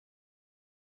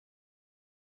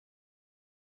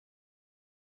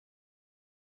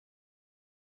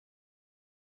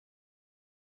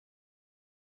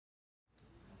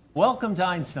Welcome to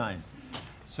Einstein.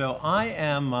 So I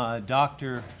am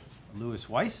Dr. Louis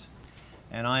Weiss,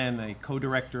 and I am a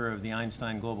co-director of the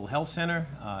Einstein Global Health Center.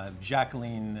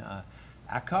 Jacqueline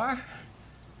Akar,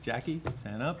 Jackie,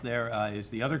 stand up, there is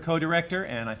the other co-director,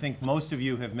 and I think most of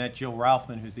you have met Jill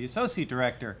Ralphman, who's the associate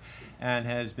director, and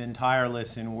has been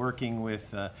tireless in working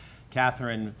with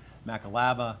Catherine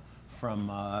Macalaba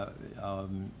from,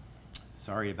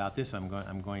 sorry about this,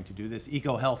 I'm going to do this,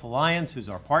 EcoHealth Alliance, who's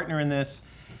our partner in this,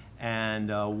 and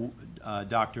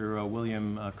Dr.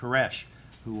 William Karesh,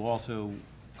 who also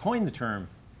coined the term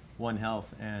One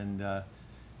Health and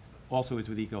also is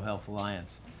with EcoHealth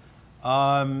Alliance.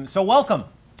 So welcome.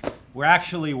 We're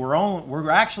actually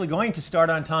going to start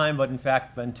on time, but in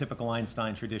fact, in typical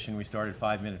Einstein tradition, we started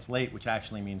 5 minutes late, which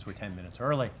actually means we're 10 minutes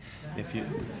early. If you,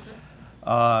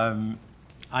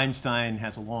 Einstein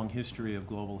has a long history of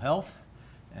global health.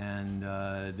 And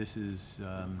this is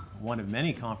one of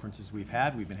many conferences we've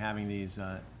had. We've been having these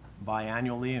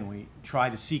biannually, and we try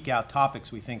to seek out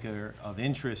topics we think are of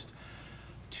interest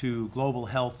to global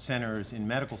health centers in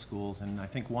medical schools. And I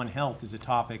think One Health is a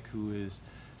topic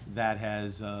that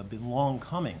has been long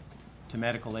coming to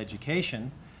medical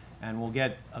education, and we'll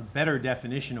get a better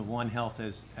definition of One Health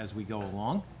as we go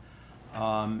along.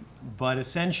 But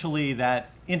essentially,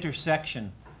 that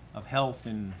intersection of health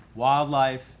in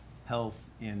wildlife, health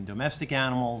in domestic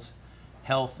animals,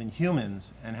 health in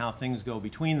humans, and how things go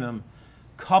between them,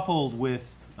 coupled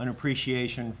with an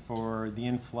appreciation for the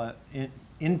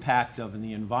impact of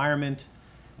the environment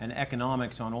and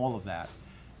economics on all of that.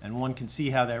 And one can see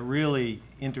how that really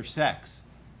intersects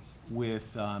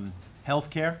with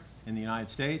healthcare in the United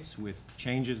States, with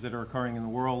changes that are occurring in the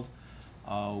world,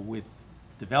 with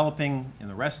developing in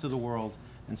the rest of the world.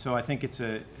 And so I think it's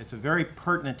a very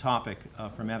pertinent topic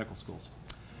for medical schools.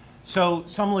 So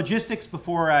some logistics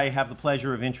before I have the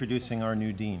pleasure of introducing our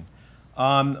new dean.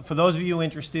 For those of you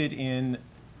interested in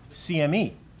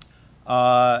CME,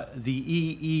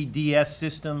 the EEDS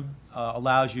system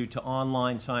allows you to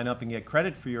online sign up and get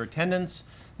credit for your attendance.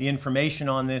 The information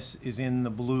on this is in the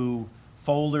blue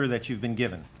folder that you've been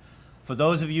given. For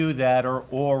those of you that are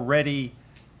already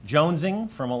jonesing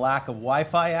from a lack of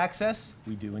Wi-Fi access,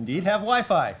 we do indeed have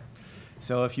Wi-Fi.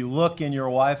 So if you look in your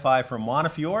Wi-Fi for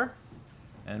Montefiore,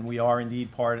 and we are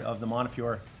indeed part of the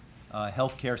Montefiore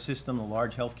healthcare system, the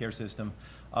large healthcare system,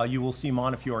 you will see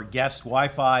Montefiore guest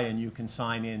Wi-Fi, and you can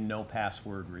sign in, no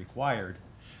password required.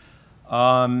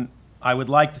 I would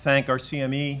like to thank our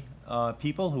CME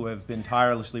people who have been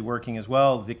tirelessly working as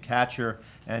well, Vic Katcher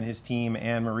and his team,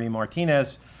 Anne-Marie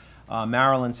Martinez,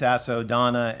 Marilyn Sasso,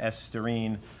 Donna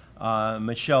Esterine,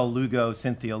 Michelle Lugo,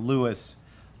 Cynthia Lewis,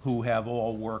 who have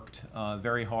all worked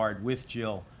very hard with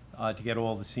Jill to get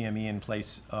all the CME in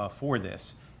place for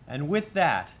this. And with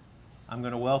that, I'm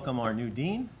going to welcome our new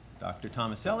dean, Dr.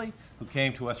 Tomaselli, who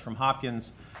came to us from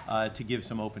Hopkins to give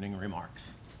some opening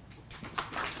remarks.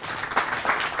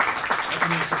 Let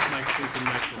me just mic so you can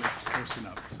mic the next person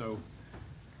up. So,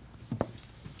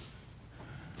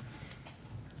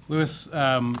 Louis,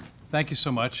 thank you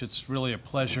so much. It's really a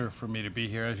pleasure for me to be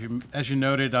here. As you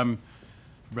noted, I'm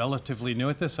relatively new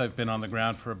at this. I've been on the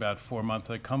ground for about 4 months.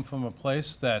 I come from a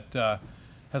place that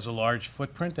has a large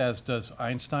footprint, as does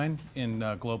Einstein, in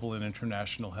global and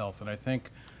international health. And I think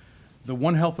the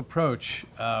One Health approach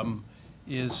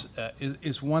is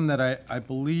one that I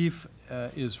believe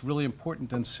is really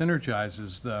important and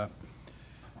synergizes the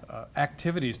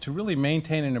activities to really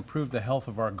maintain and improve the health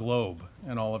of our globe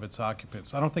and all of its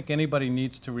occupants. I don't think anybody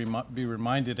needs to be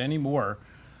reminded anymore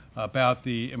about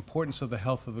the importance of the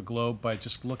health of the globe by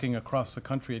just looking across the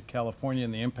country at California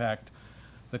and the impact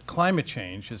that climate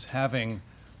change is having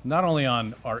not only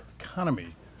on our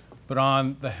economy, but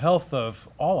on the health of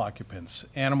all occupants,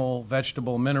 animal,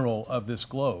 vegetable, mineral of this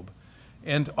globe.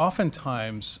 And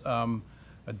oftentimes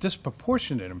a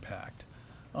disproportionate impact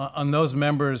on those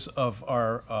members of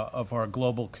our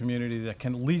global community that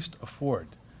can least afford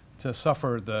to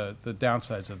suffer the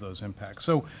downsides of those impacts.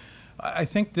 So I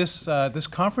think this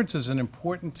conference is an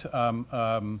important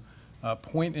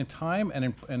point in time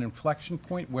and an inflection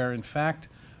point where, in fact,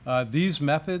 these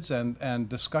methods and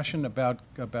discussion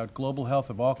about global health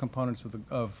of all components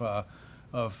of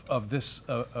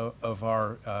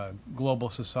our global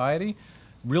society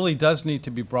really does need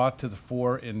to be brought to the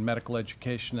fore in medical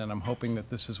education, and I'm hoping that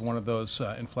this is one of those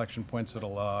inflection points that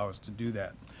will allow us to do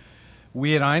that.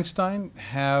 We at Einstein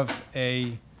have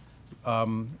a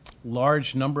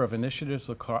large number of initiatives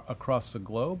across the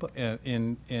globe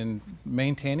in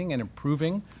maintaining and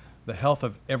improving the health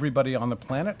of everybody on the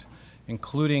planet,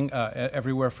 including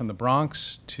everywhere from the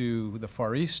Bronx to the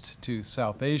Far East to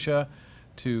South Asia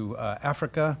to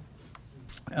Africa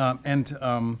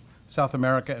and South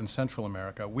America and Central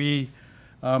America. We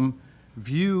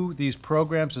view these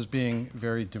programs as being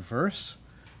very diverse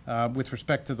with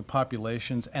respect to the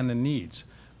populations and the needs.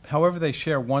 However, they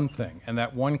share one thing, and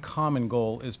that one common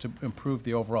goal is to improve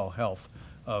the overall health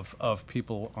of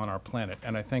people on our planet.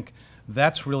 And I think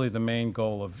that's really the main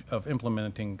goal of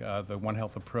implementing the One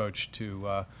Health approach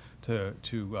to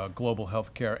global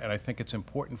health care. And I think it's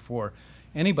important for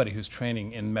anybody who's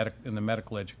training in the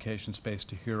medical education space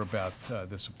to hear about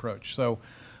this approach. So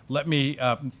let me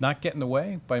not get in the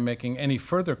way by making any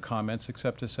further comments,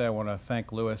 except to say I want to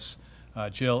thank Louis,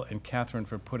 Jill, and Catherine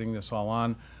for putting this all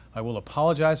on. I will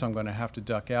apologize. I'm going to have to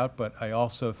duck out, but I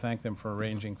also thank them for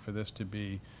arranging for this to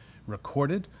be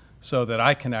recorded so that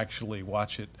I can actually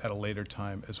watch it at a later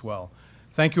time as well.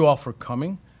 Thank you all for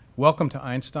coming. Welcome to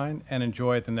Einstein, and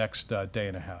enjoy the next day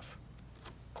and a half.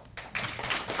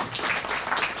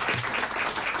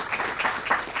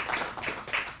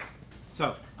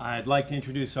 So I'd like to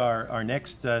introduce our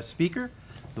next speaker,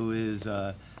 who is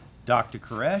Dr.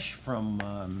 Karesh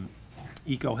from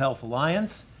EcoHealth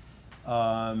Alliance,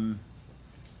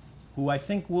 who I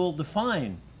think will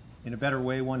define in a better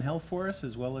way One Health for us,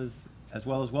 as well as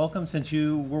welcome, since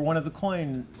you were one of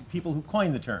the people who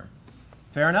coined the term.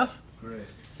 Fair enough? Great.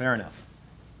 Fair enough.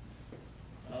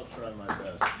 I'll try my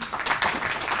best.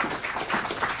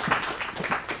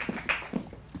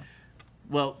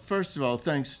 Well, first of all,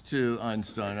 thanks to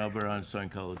Einstein, Albert Einstein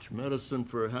College of Medicine,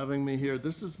 for having me here.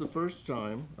 This is the first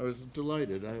time, I was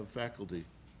delighted, I have faculty.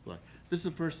 This is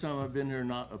the first time I've been here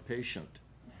not a patient.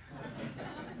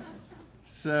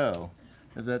 So,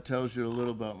 if that tells you a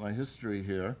little about my history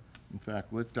here, in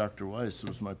fact, with Dr. Weiss, who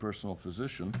was my personal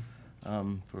physician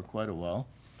for quite a while.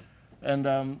 And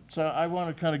so I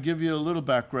want to kind of give you a little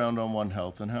background on One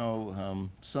Health and how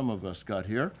some of us got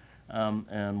here,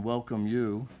 and welcome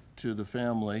you to the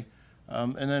family,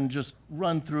 and then just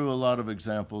run through a lot of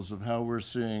examples of how we're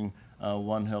seeing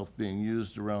One Health being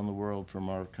used around the world from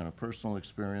our kind of personal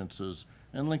experiences,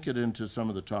 and link it into some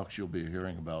of the talks you'll be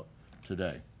hearing about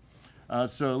today.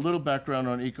 So a little background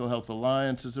on EcoHealth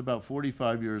Alliance. It's about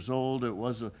 45 years old. It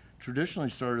was traditionally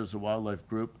started as a wildlife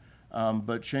group,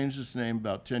 but changed its name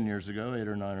about 10 years ago, 8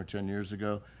 or 9 or 10 years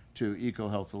ago, to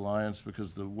EcoHealth Alliance,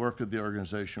 because the work of the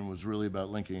organization was really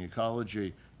about linking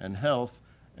ecology and health,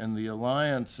 and the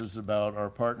Alliance is about our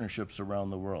partnerships around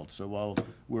the world. So while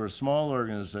we're a small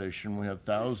organization, we have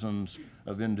thousands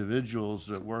of individuals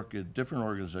that work at different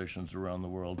organizations around the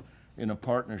world in a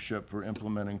partnership for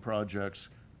implementing projects,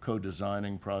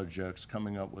 co-designing projects,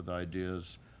 coming up with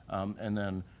ideas, and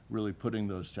then really putting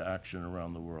those to action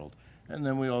around the world. And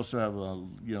then we also have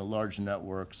large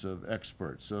networks of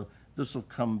experts. So this will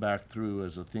come back through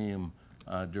as a theme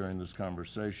during this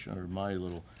conversation, or my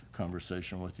little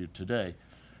conversation with you today.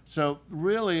 So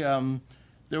really,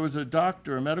 there was a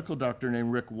medical doctor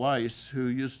named Rick Weiss, who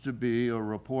used to be a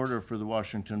reporter for the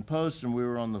Washington Post, and we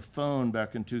were on the phone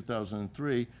back in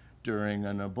 2003 during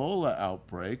an Ebola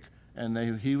outbreak, and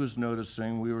he was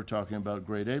noticing we were talking about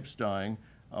great apes dying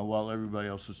while everybody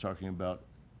else was talking about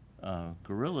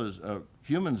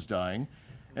humans dying.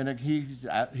 And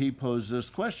he posed this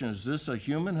question: is this a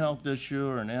human health issue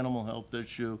or an animal health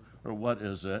issue, or what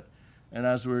is it? And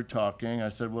as we were talking, I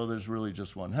said, well, there's really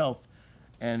just One Health.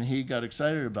 And he got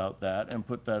excited about that and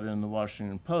put that in the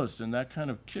Washington Post. And that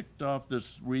kind of kicked off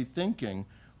this rethinking,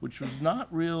 which was not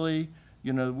really,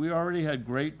 we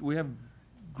have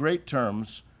great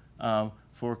terms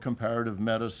for comparative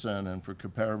medicine and for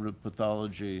comparative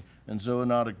pathology and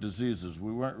zoonotic diseases.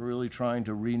 We weren't really trying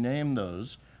to rename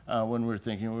those when we were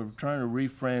thinking. We were trying to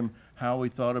reframe how we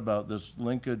thought about this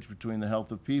linkage between the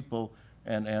health of people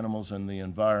and animals and the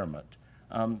environment.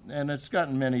 And it's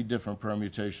gotten many different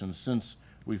permutations since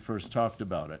we first talked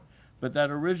about it. But that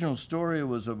original story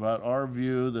was about our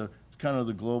view, the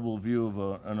global view of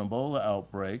an Ebola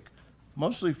outbreak,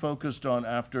 mostly focused on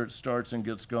after it starts and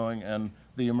gets going, and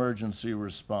the emergency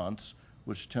response,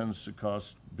 which tends to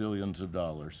cost billions of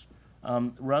dollars,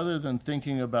 rather than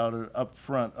thinking about an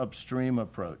upfront, upstream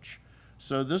approach.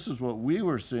 So this is what we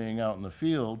were seeing out in the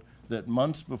field, that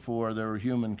months before there were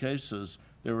human cases,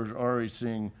 they were already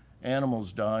seeing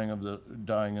animals dying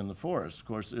in the forest. Of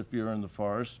course, if you're in the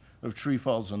forest, if a tree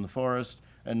falls in the forest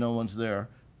and no one's there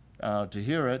to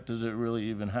hear it, is it really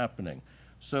even happening?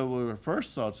 So our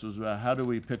first thoughts was about how do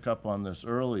we pick up on this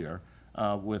earlier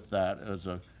with that as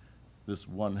this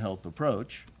One Health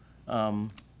approach.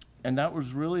 And that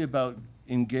was really about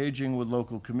engaging with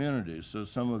local communities. So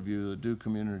some of you that do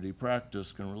community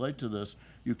practice can relate to this.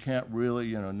 You can't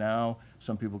really, now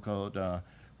some people call it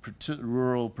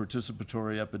rural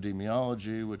participatory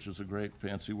epidemiology, which is a great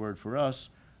fancy word for us.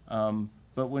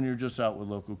 But when you're just out with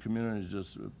local communities,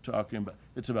 just talking about,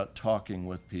 it's about talking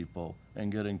with people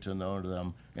and getting to know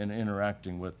them and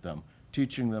interacting with them,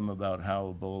 teaching them about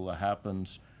how Ebola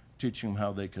happens, teaching them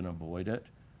how they can avoid it,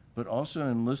 but also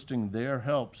enlisting their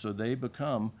help so they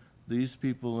become, these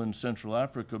people in Central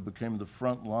Africa became the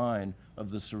front line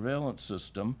of the surveillance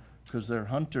system because they're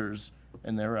hunters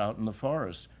and they're out in the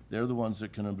forest. They're the ones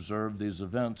that can observe these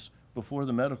events before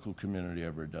the medical community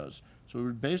ever does. So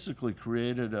we basically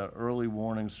created an early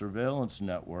warning surveillance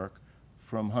network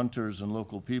from hunters and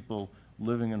local people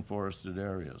living in forested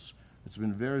areas. It's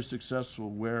been very successful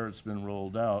where it's been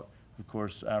rolled out. Of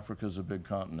course, Africa's a big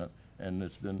continent, and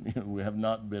it's been, we have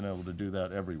not been able to do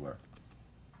that everywhere.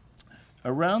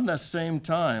 Around that same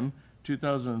time,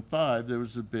 2005, there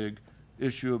was a big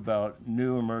issue about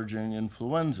new emerging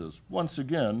influenzas. Once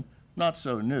again, not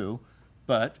so new,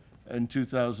 but in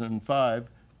 2005,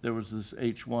 there was this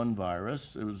H1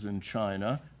 virus. It was in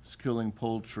China. It's killing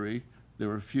poultry. There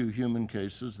were a few human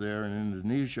cases there in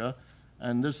Indonesia.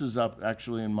 And this is up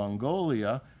actually in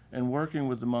Mongolia. And working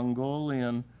with the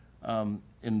Mongolian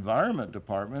Environment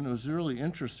Department, it was really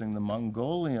interesting. The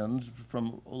Mongolians,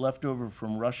 left over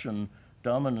from Russian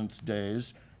dominance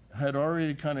days, had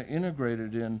already kind of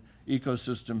integrated in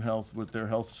ecosystem health with their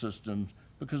health systems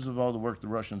because of all the work the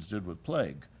Russians did with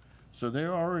plague. So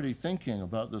they're already thinking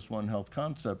about this One Health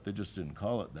concept, they just didn't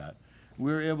call it that.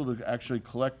 We were able to actually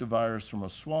collect a virus from a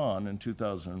swan in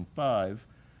 2005,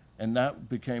 and that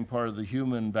became part of the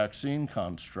human vaccine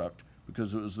construct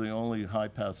because it was the only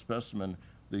high-path specimen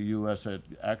the US had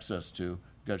access to,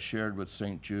 got shared with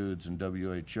St. Jude's and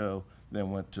WHO, then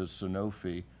went to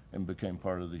Sanofi and became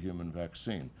part of the human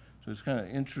vaccine. So it's kind of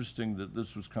interesting that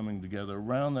this was coming together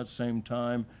around that same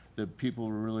time that people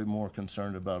were really more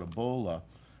concerned about Ebola.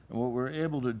 And what we're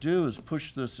able to do is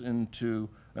push this into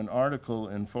an article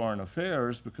in Foreign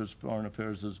Affairs, because Foreign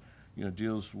Affairs is,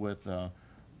 deals with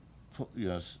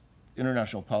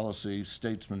international policy,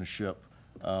 statesmanship,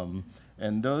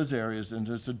 and those areas, and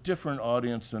it's a different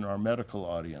audience than our medical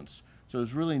audience. So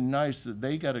it's really nice that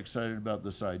they got excited about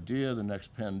this idea, the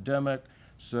next pandemic.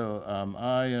 So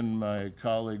I and my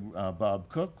colleague Bob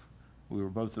Cook, we were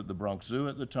both at the Bronx Zoo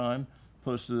at the time,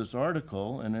 posted this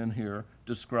article, and in here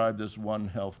described this One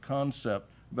Health concept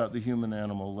about the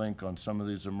human-animal link on some of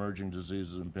these emerging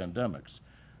diseases and pandemics.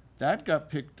 That got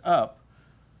picked up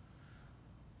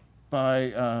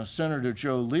by Senator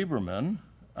Joe Lieberman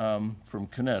from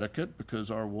Connecticut, because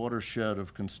our watershed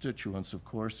of constituents, of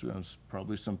course, as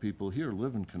probably some people here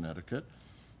live in Connecticut,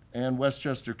 and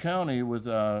Westchester County with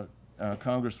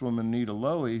Congresswoman Nita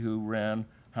Lowey, who ran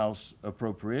House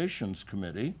Appropriations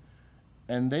Committee.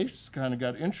 And they kind of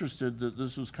got interested that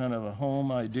this was kind of a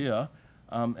home idea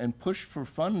and pushed for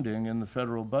funding in the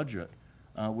federal budget,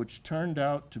 which turned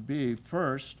out to be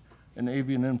first an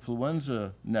avian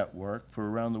influenza network for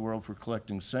around the world for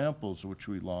collecting samples, which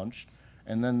we launched.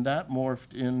 And then that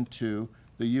morphed into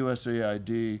the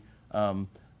USAID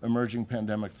Emerging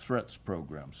Pandemic Threats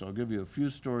Program. So I'll give you a few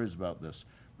stories about this.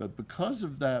 But because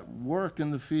of that work in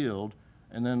the field,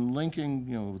 and then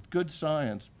linking, with good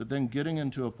science, but then getting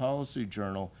into a policy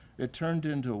journal, it turned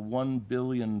into a $1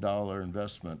 billion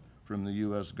investment from the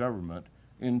US government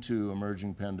into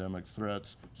emerging pandemic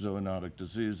threats, zoonotic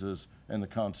diseases, and the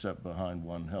concept behind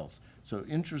One Health. So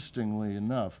interestingly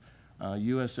enough,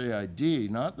 USAID,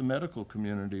 not the medical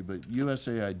community, but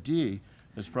USAID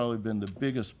has probably been the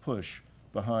biggest push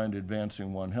behind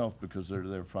advancing One Health because of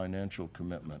their financial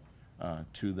commitment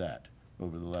to that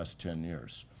over the last 10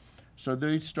 years. So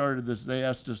they started this, they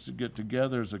asked us to get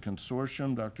together as a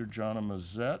consortium. Dr. Jonna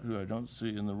Mazette, who I don't see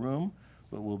in the room,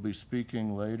 but will be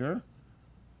speaking later.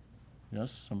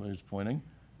 Yes, somebody's pointing.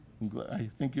 I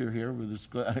think you're here with this,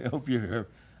 I hope you're here.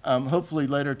 Hopefully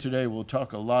later today we'll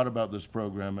talk a lot about this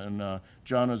program, and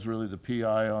Jonna's really the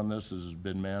PI on this, has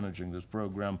been managing this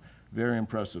program. Very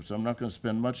impressive. So I'm not going to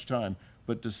spend much time,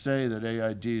 but to say that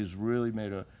AID has really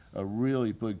made a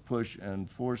really big push and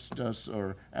forced us,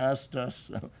 or asked us,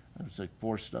 I would say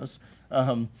forced us,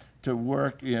 to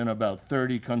work in about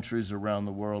 30 countries around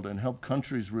the world and help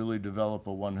countries really develop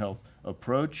a One Health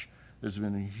approach. There's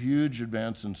been a huge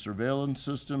advance in surveillance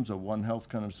systems, a One Health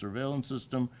kind of surveillance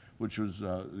system, which was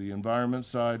the environment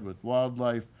side with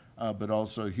wildlife, but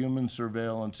also human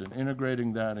surveillance, and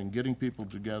integrating that and getting people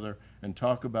together and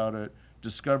talk about it,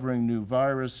 discovering new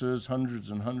viruses, hundreds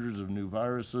and hundreds of new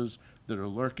viruses that are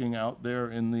lurking out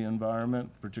there in the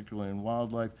environment, particularly in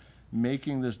wildlife,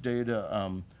 making this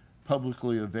data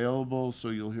publicly available. So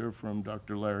you'll hear from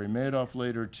Dr. Larry Madoff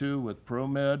later too with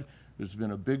ProMed, who's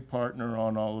been a big partner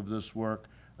on all of this work,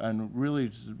 and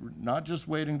really not just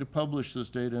waiting to publish this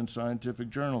data in scientific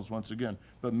journals once again,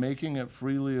 but making it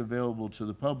freely available to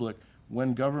the public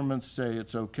when governments say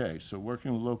it's okay. So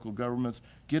working with local governments,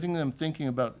 getting them thinking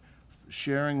about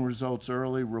sharing results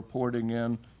early, reporting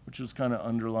in, which is kind of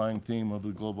underlying theme of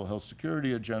the global health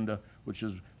security agenda, which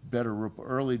is better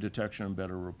early detection and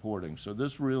better reporting. So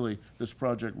this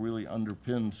project really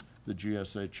underpins the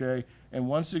GSHA. And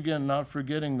once again, not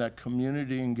forgetting that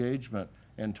community engagement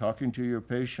and talking to your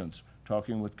patients,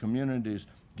 talking with communities,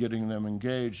 getting them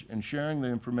engaged and sharing the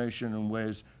information in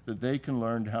ways that they can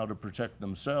learn how to protect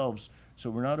themselves. So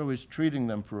we're not always treating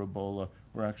them for Ebola,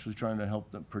 we're actually trying to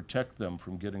help them protect them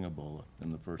from getting Ebola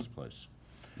in the first place.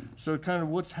 So kind of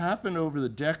what's happened over the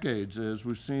decades is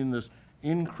we've seen this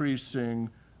increasing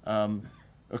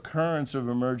occurrence of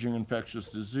emerging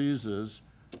infectious diseases.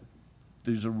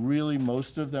 These are really,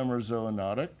 most of them are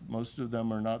zoonotic. Most of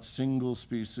them are not single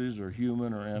species or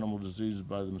human or animal diseases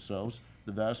by themselves.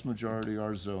 The vast majority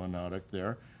are zoonotic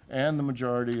there, and the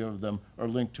majority of them are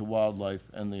linked to wildlife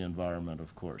and the environment,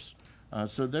 of course.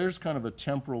 So there's kind of a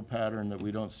temporal pattern that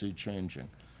we don't see changing.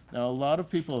 Now, a lot of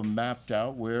people have mapped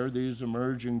out where these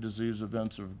emerging disease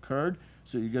events have occurred.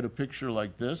 So you get a picture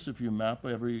like this if you map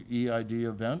every EID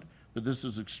event, but this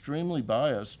is extremely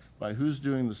biased by who's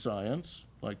doing the science,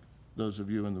 like those of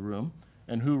you in the room,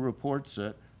 and who reports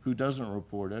it, who doesn't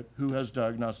report it, who has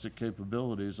diagnostic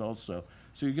capabilities also.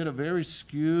 So you get a very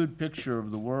skewed picture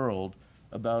of the world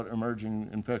about emerging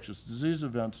infectious disease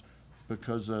events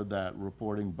because of that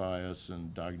reporting bias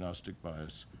and diagnostic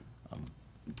bias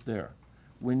there.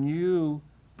 When you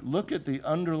look at the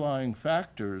underlying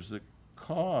factors that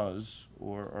cause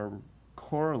or are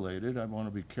correlated, I want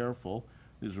to be careful,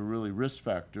 these are really risk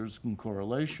factors and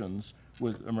correlations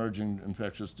with emerging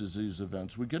infectious disease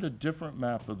events, we get a different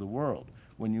map of the world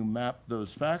when you map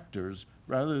those factors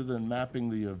rather than mapping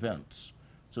the events.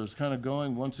 So it's kind of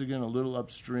going, once again, a little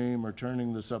upstream or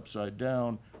turning this upside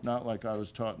down, not like I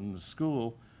was taught in the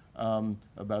school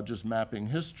about just mapping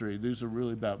history. These are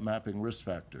really about mapping risk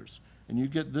factors. And you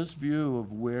get this view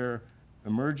of where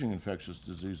emerging infectious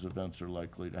disease events are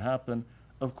likely to happen.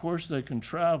 Of course, they can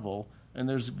travel, and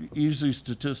there's easy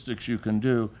statistics you can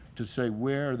do to say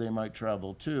where they might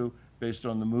travel to based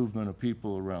on the movement of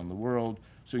people around the world.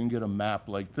 So you can get a map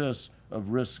like this of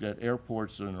risk at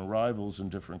airports and arrivals in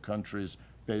different countries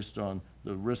based on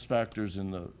the risk factors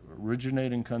in the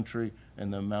originating country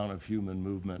and the amount of human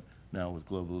movement now with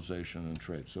globalization and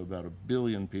trade. So about 1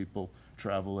 billion people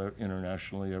travel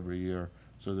internationally every year.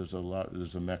 So there's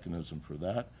a mechanism for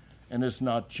that. And it's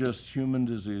not just human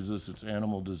diseases, it's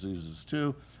animal diseases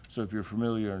too. So if you're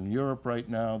familiar in Europe right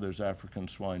now, there's African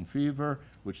swine fever,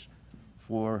 which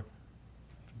for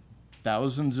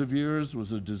thousands of years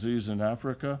was a disease in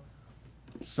Africa,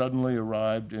 suddenly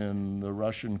arrived in the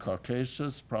Russian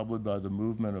Caucasus, probably by the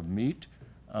movement of meat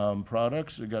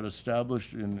products. It got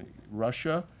established in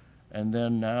Russia, and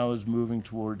then now is moving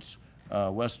towards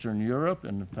Western Europe,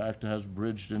 and in fact has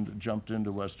jumped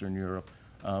into Western Europe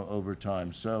over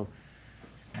time. So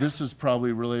this is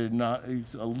probably related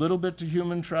a little bit to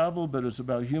human travel, but it's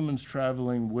about humans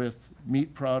traveling with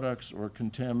meat products or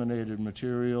contaminated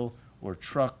material or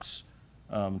trucks,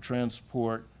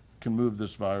 transport can move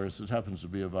this virus. It happens to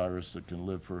be a virus that can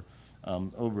live for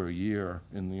over a year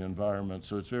in the environment,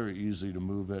 so it's very easy to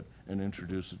move it and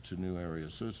introduce it to new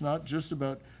areas. So it's not just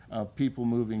about people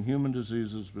moving human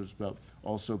diseases, but it's about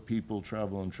also people,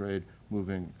 travel and trade,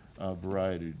 moving a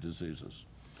variety of diseases.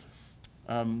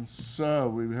 So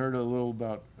we heard a little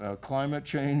about climate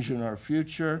change in our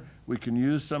future. We can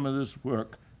use some of this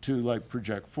work to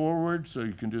project forward, so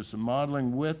you can do some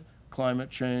modeling with climate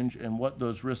change and what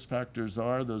those risk factors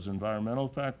are, those environmental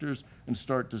factors, and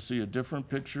start to see a different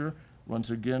picture. Once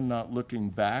again, not looking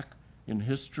back in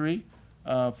history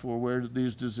for where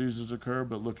these diseases occur,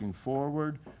 but looking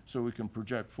forward, so we can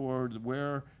project forward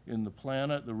where in the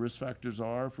planet the risk factors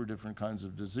are for different kinds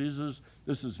of diseases.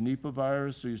 This is Nipah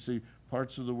virus, so you see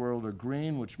parts of the world are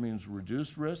green, which means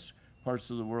reduced risk. Parts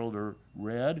of the world are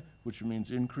red, which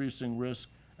means increasing risk,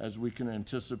 as we can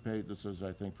anticipate. This is,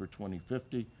 I think, for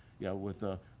 2050. Yeah, with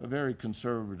a very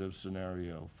conservative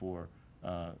scenario for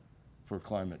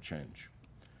climate change.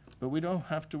 But we don't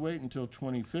have to wait until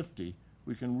 2050.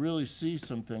 We can really see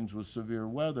some things with severe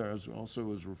weather, as also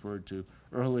was referred to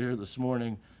earlier this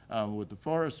morning with the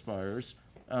forest fires.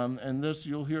 And this,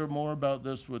 you'll hear more about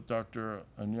this with Dr.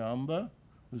 Anyamba,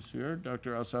 who's here.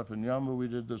 Dr. Asaf Anyamba, we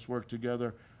did this work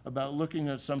together about looking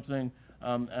at something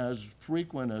as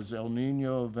frequent as El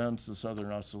Nino events, the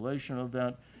Southern Oscillation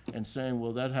event, and saying,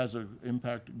 well, that has an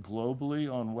impact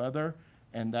globally on weather,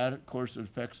 and that, of course,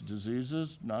 affects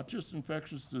diseases, not just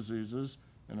infectious diseases,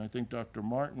 and I think Dr.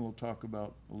 Martin will talk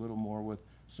about a little more with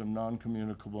some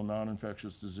non-communicable,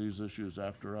 non-infectious disease issues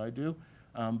after I do.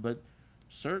 But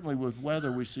certainly with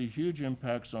weather, we see huge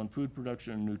impacts on food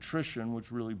production and nutrition,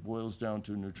 which really boils down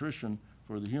to nutrition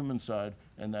for the human side,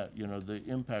 and that, the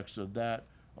impacts of that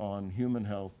on human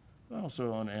health, but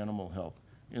also on animal health.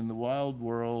 In the wild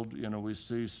world, we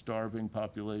see starving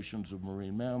populations of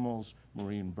marine mammals,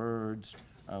 marine birds.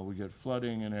 We get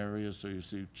flooding in areas, so you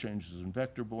see changes in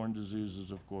vector-borne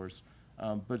diseases, of course.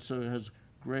 But so it has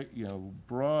great,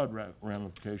 broad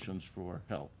ramifications for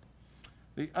health.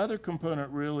 The other component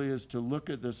really is to look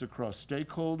at this across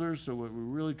stakeholders. So what we're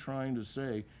really trying to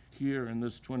say here in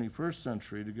this 21st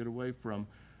century, to get away from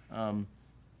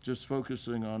just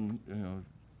focusing on,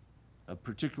 a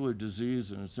particular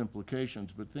disease and its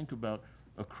implications, but think about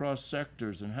across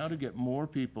sectors and how to get more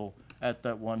people at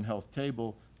that One Health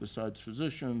table besides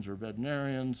physicians or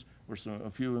veterinarians or a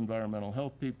few environmental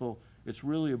health people. It's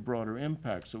really a broader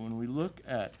impact. So when we look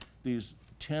at these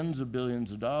tens of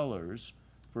billions of dollars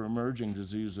for emerging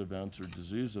disease events or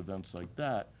disease events like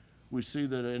that, we see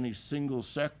that any single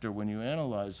sector, when you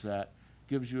analyze that,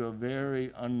 gives you a very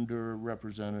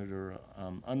underrepresented or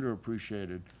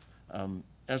underappreciated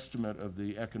estimate of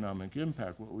the economic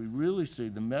impact. What we really see,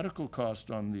 the medical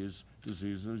cost on these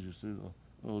diseases, you see the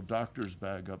little doctor's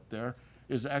bag up there,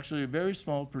 is actually a very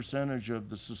small percentage of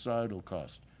the societal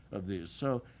cost of these.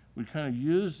 So we kind of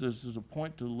use this as a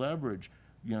point to leverage,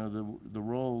 the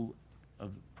role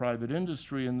of private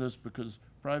industry in this, because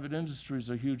private industry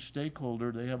is a huge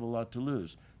stakeholder. They have a lot to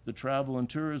lose. The travel and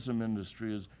tourism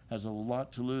industry has a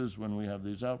lot to lose when we have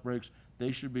these outbreaks.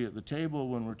 They should be at the table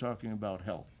when we're talking about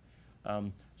health.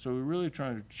 So we're really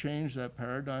trying to change that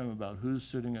paradigm about who's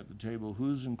sitting at the table,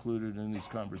 who's included in these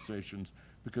conversations,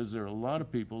 because there are a lot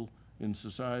of people in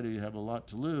society who have a lot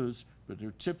to lose, but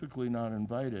they're typically not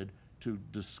invited to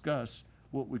discuss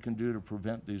what we can do to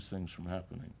prevent these things from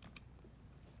happening.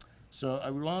 So I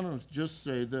would want to just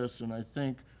say this, and I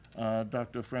think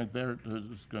Dr. Frank Barrett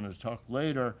is going to talk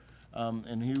later,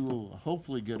 and he will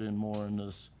hopefully get in more in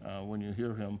this when you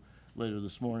hear him later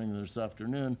this morning or this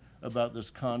afternoon about this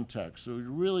context. So we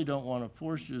really don't want to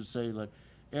force you to say that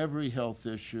every health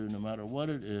issue, no matter what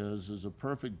it is a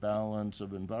perfect balance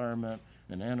of environment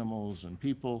and animals and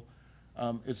people.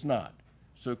 It's not.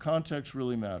 So context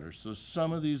really matters. So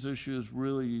some of these issues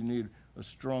really you need a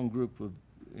strong group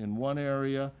in one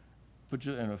area,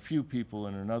 and a few people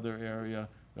in another area.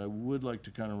 I would like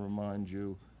to kind of remind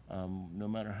you, no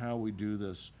matter how we do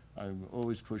this, I'm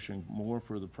always pushing more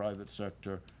for the private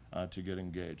sector to get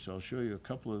engaged. So I'll show you a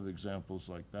couple of examples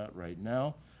like that right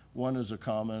now. One is a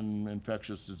common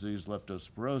infectious disease,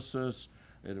 leptospirosis.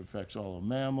 It affects all of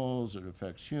mammals, it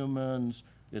affects humans.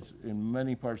 It's in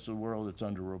many parts of the world, it's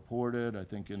underreported. I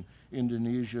think in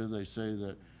Indonesia, they say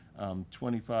that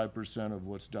 25% of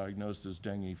what's diagnosed as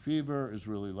dengue fever is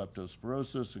really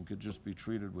leptospirosis and could just be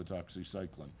treated with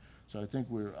doxycycline. So I think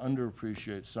we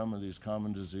underappreciate some of these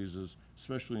common diseases,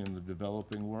 especially in the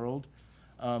developing world.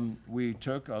 I'll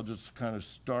just kind of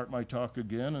start my talk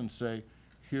again and say,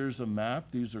 here's a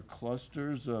map. These are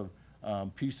clusters of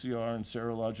PCR and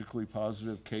serologically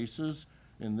positive cases.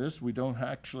 In this, we don't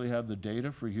actually have the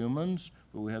data for humans,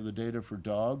 but we have the data for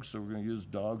dogs, so we're going to use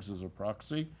dogs as a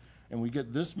proxy. And we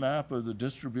get this map of the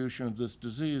distribution of this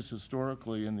disease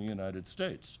historically in the United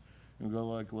States. And we go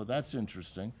like, well, that's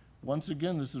interesting. Once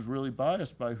again, this is really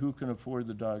biased by who can afford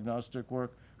the diagnostic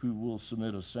work, who will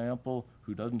submit a sample,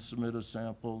 who doesn't submit a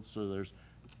sample. So there's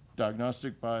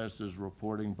diagnostic bias, there's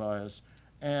reporting bias.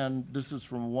 And this is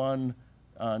from one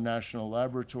national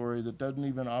laboratory that doesn't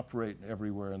even operate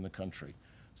everywhere in the country.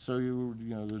 So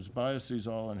there's biases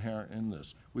all inherent in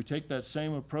this. We take that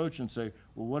same approach and say,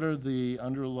 well, what are the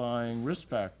underlying risk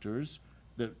factors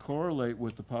that correlate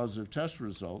with the positive test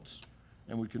results?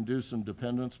 And we can do some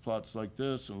dependence plots like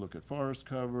this and look at forest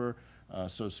cover,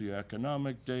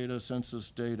 socioeconomic data,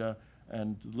 census data,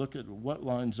 and look at what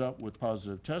lines up with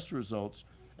positive test results.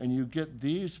 And you get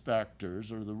these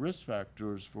factors, or the risk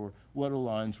factors, for what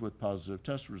aligns with positive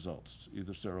test results,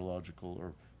 either serological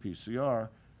or PCR.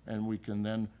 And we can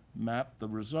then map the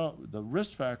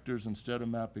risk factors instead of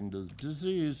mapping the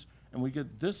disease, and we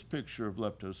get this picture of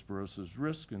leptospirosis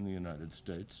risk in the United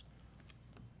States.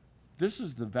 This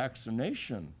is the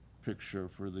vaccination picture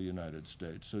for the United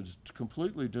States, so it's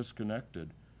completely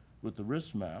disconnected with the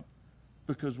risk map,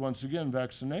 because once again,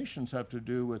 vaccinations have to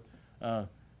do with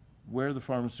where the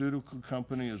pharmaceutical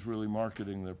company is really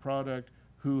marketing their product,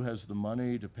 who has the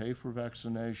money to pay for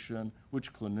vaccination,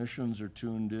 which clinicians are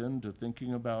tuned in to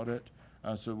thinking about it.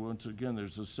 So once again,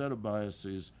 there's a set of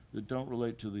biases that don't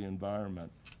relate to the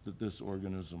environment that this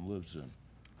organism lives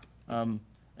in.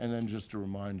 And then just to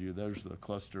remind you, there's the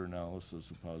cluster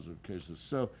analysis of positive cases.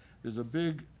 So there's a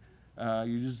big,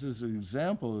 you use this as an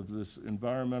example of this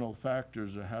environmental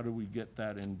factors, or how do we get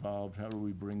that involved? How do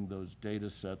we bring those data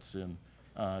sets in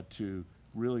to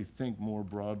really think more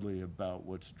broadly about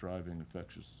what's driving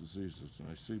infectious diseases? And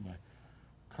I see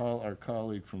our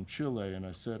colleague from Chile, and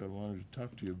I said I wanted to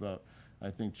talk to you about, I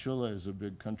think Chile is a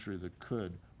big country that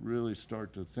could really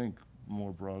start to think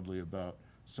more broadly about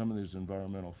some of these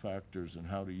environmental factors and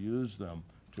how to use them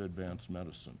to advance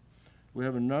medicine. We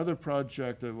have another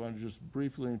project I want to just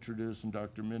briefly introduce, and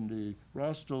Dr. Mindy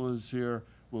Rostel is here.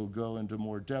 We'll go into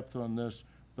more depth on this,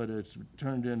 but it's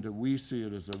turned into, we see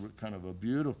it as a kind of a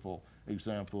beautiful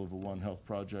example of a One Health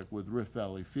project with Rift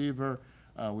Valley fever.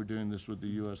 We're doing this with the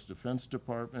U.S. Defense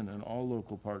Department and all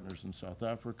local partners in South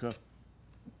Africa.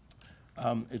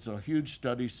 It's a huge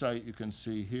study site you can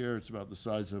see here. It's about the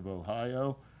size of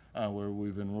Ohio, where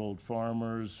we've enrolled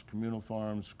farmers, communal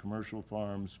farms, commercial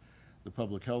farms, the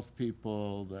public health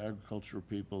people, the agriculture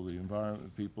people, the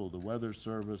environment people, the weather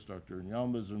service. Dr.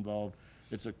 Nyamba's involved.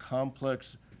 It's a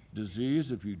complex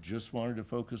disease if you just wanted to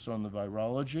focus on the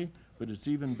virology, but it's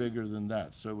even bigger than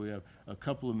that. So we have a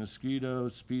couple of mosquito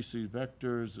species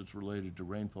vectors. It's related to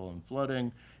rainfall and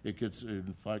flooding. It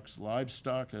infects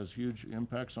livestock, has huge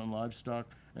impacts on livestock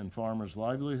and farmers'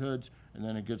 livelihoods, and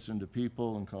then it gets into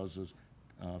people and causes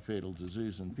fatal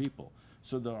disease in people.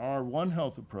 So our One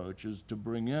Health approach is to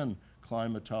bring in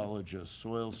climatologists,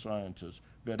 soil scientists,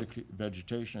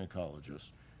 vegetation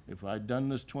ecologists. If I'd done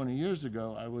this 20 years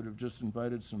ago, I would have just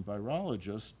invited some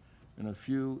virologists and a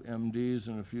few MDs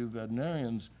and a few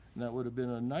veterinarians, and that would have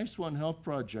been a nice One Health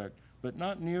project, but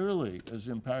not nearly as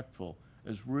impactful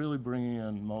as really bringing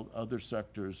in other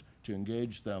sectors to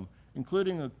engage them,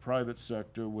 including the private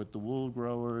sector with the wool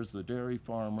growers, the dairy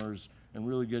farmers, and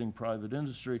really getting private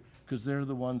industry, because they're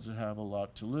the ones that have a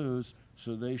lot to lose,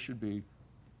 so they should be,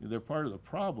 they're part of the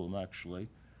problem, actually,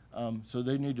 so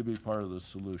they need to be part of the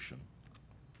solution.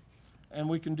 And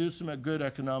we can do some good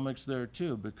economics there,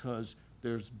 too, because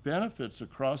there's benefits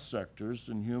across sectors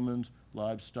in humans,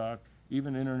 livestock,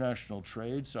 even international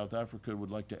trade. South Africa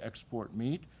would like to export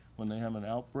meat. When they have an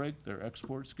outbreak, their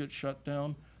exports get shut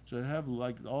down. So they have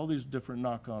like all these different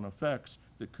knock-on effects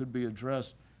that could be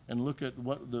addressed, and look at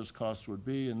what those costs would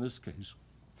be. In this case,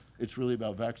 it's really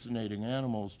about vaccinating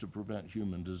animals to prevent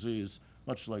human disease,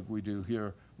 much like we do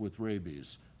here with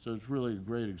rabies. So it's really a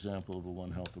great example of a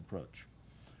One Health approach.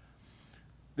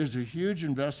 There's a huge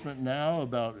investment now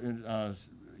about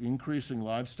increasing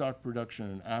livestock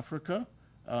production in Africa.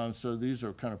 So these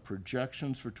are kind of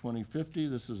projections for 2050.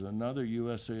 This is another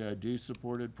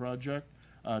USAID-supported project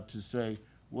to say,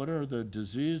 what are the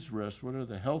disease risks, what are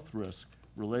the health risks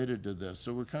related to this?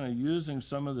 So we're kind of using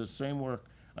some of the same work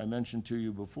I mentioned to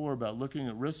you before about looking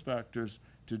at risk factors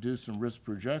to do some risk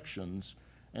projections.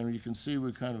 And you can see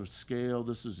we kind of scale,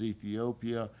 this is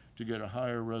Ethiopia, to get a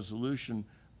higher resolution,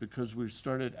 because we've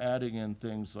started adding in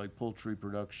things like poultry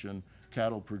production,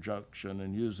 cattle production,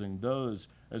 and using those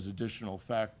as additional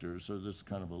factors. So this is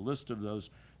kind of a list of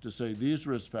those to say these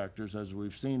risk factors, as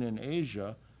we've seen in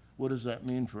Asia, what does that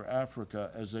mean for Africa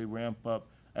as they ramp up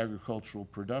agricultural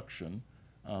production?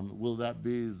 Will that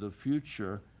be the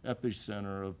future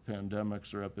epicenter of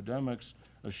pandemics or epidemics,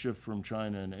 a shift from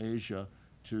China and Asia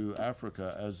to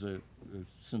Africa,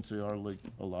 since they are linked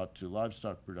a lot to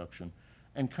livestock production?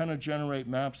 And kind of generate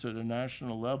maps at a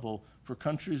national level for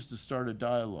countries to start a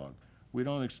dialogue. We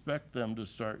don't expect them to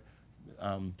start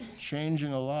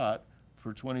changing a lot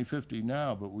for 2050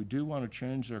 now, but we do want to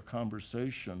change their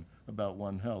conversation about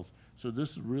One Health. So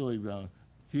this really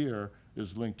here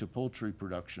is linked to poultry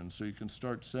production. So you can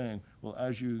start saying, well,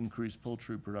 as you increase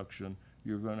poultry production,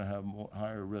 you're going to have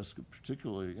higher risk,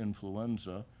 particularly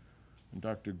influenza. And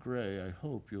Dr. Gray, I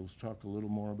hope you'll talk a little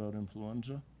more about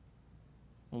influenza.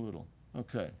 A little.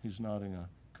 Okay, he's nodding a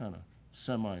kind of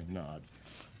semi-nod.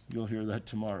 You'll hear that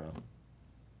tomorrow.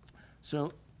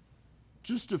 So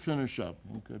just to finish up,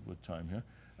 I'm good with time here.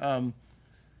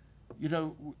 You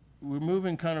know, we're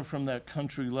moving kind of from that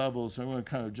country level, so I want to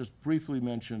kind of just briefly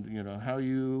mention, you know, how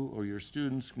you or your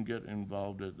students can get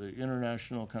involved at the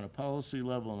international kind of policy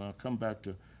level, and I'll come back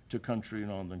to country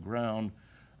and on the ground.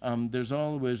 There's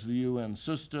always the UN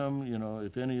system. You know,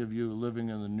 if any of you are living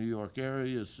in the New York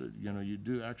area, you know, you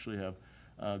do actually have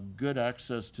good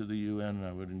access to the UN, and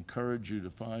I would encourage you to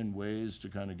find ways to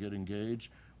kind of get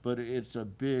engaged. But it's a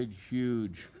big,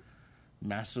 huge,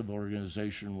 massive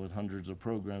organization with hundreds of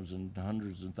programs and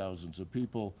hundreds and thousands of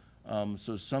people.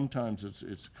 So sometimes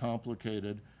it's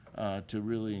complicated to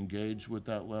really engage with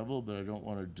that level, but I don't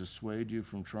want to dissuade you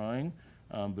from trying.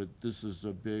 But this is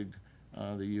a big,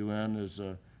 the UN is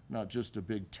not just a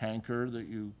big tanker that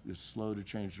is slow to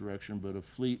change direction, but a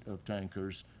fleet of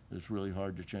tankers that's really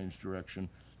hard to change direction.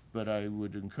 But I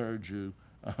would encourage you,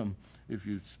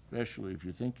 especially if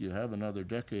you think you have another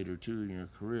decade or two in your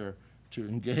career, to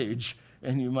engage,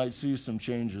 and you might see some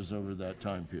changes over that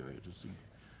time period.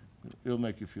 It'll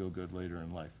make you feel good later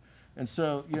in life. And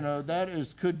so,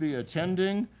 that could be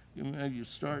attending. You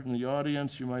start in the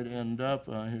audience, you might end up,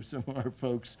 here's some of our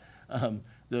folks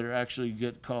that are actually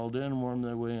get called in, worm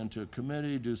their way into a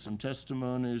committee, do some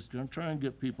testimonies, gonna try and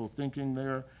get people thinking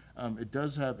there. It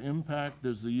does have impact.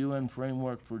 There's the UN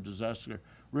framework for disaster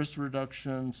risk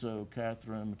reduction. So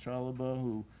Catherine Chalaba,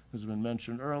 who has been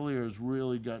mentioned earlier, has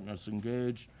really gotten us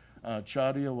engaged.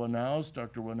 Chadia Wanaus,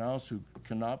 Dr. Wanaus, who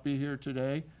cannot be here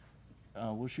today.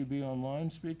 Will she be online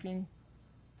speaking?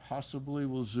 Possibly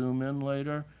will Zoom in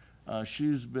later.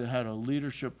 She's had a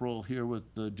leadership role here with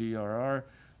the DRR,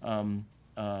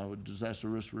 Disaster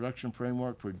Risk Reduction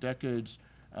Framework, for decades.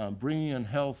 Bringing in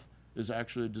health is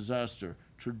actually a disaster.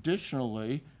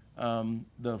 Traditionally,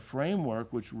 the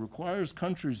framework, which requires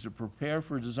countries to prepare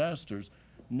for disasters,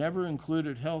 never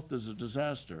included health as a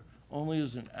disaster, only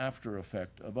as an after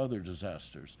effect of other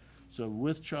disasters. So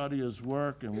with Chadia's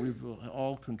work, and we've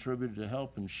all contributed to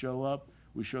help and show up,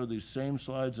 we show these same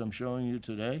slides I'm showing you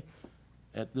today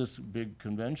at this big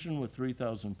convention with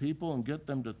 3,000 people and get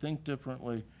them to think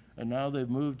differently. And now they've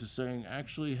moved to saying,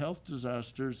 actually, health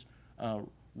disasters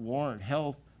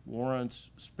warrants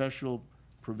special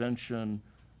prevention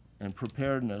and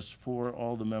preparedness for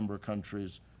all the member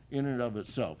countries in and of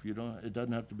itself. It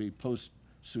doesn't have to be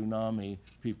post-tsunami,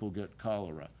 people get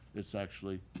cholera. It's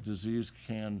actually, disease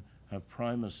can have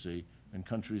primacy, and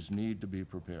countries need to be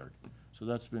prepared. So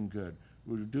that's been good.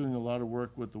 We're doing a lot of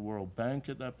work with the World Bank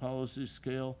at that policy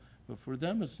scale, but for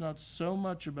them it's not so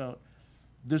much about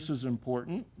this is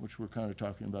important, which we're kind of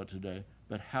talking about today,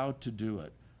 but how to do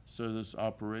it. So this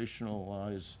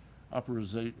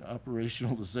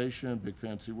operationalization, big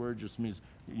fancy word, just means,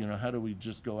 how do we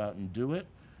just go out and do it?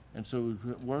 And so we've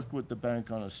worked with the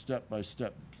bank on a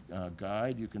step-by-step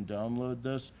guide. You can download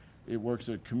this. It works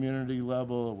at community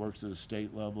level, it works at a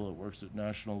state level, it works at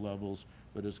national levels,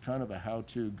 but it's kind of a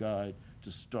how-to guide to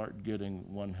start getting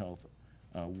One Health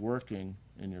working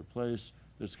in your place.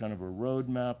 There's kind of a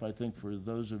roadmap, I think, for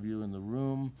those of you in the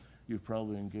room. You've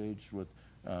probably engaged with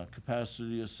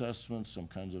capacity assessments, some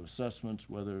kinds of assessments,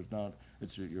 whether or not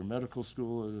it's at your medical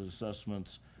school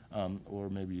assessments, or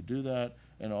maybe you do that,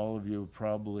 and all of you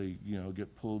probably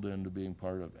get pulled into being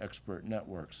part of expert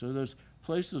networks. So there's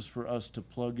places for us to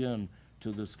plug in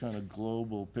to this kind of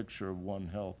global picture of One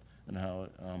Health and how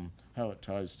it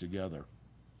ties together.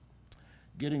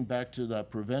 Getting back to that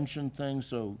prevention thing,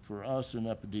 so for us in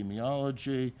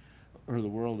epidemiology or the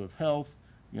world of health,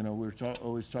 we're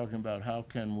always talking about how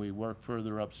can we work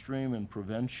further upstream in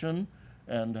prevention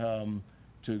and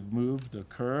to move the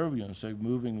curve, say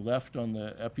moving left on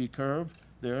the epi curve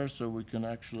there, so we can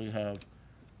actually have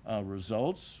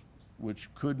results,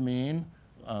 which could mean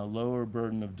lower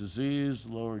burden of disease,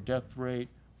 lower death rate,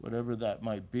 whatever that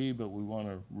might be, but we want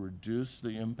to reduce the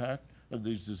impact of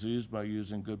these diseases by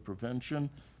using good prevention.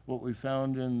 What we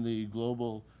found in the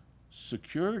global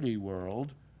security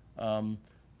world,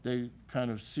 they kind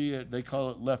of see it, they call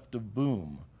it left of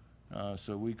boom.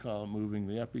 So we call it moving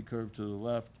the epi curve to the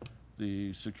left.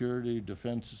 The security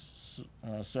defense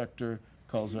sector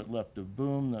calls it left of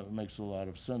boom. That makes a lot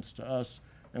of sense to us.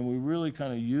 And we're really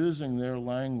kind of using their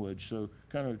language, so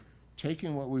kind of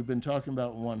taking what we've been talking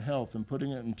about in One Health and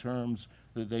putting it in terms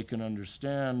that they can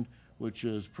understand, which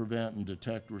is prevent and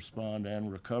detect, respond,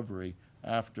 and recovery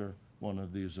after one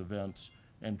of these events,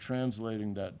 and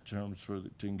translating that terms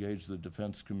to engage the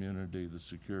defense community, the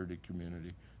security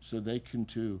community, so they can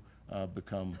too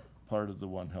become part of the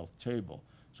One Health table.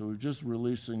 So we're just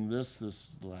releasing this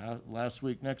last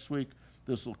week. Next week,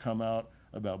 this will come out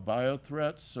about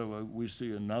biothreats. So we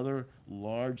see another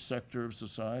large sector of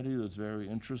society that's very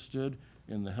interested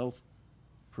in the health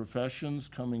professions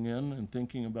coming in and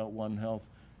thinking about One Health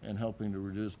and helping to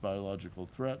reduce biological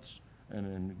threats and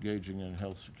engaging in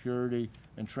health security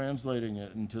and translating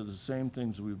it into the same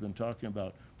things we've been talking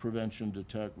about: prevention,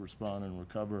 detect, respond, and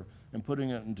recover, and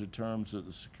putting it into terms that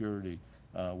the security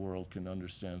world can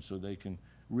understand, so they can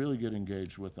really get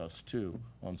engaged with us too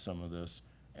on some of this.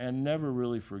 And never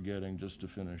really forgetting, just to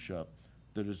finish up,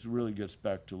 that it really gets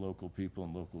back to local people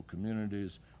and local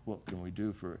communities. What can we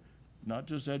do for not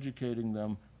just educating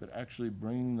them, but actually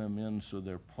bringing them in so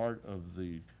they're part of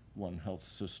the One Health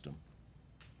system?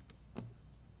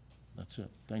 That's it.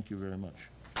 Thank you very much.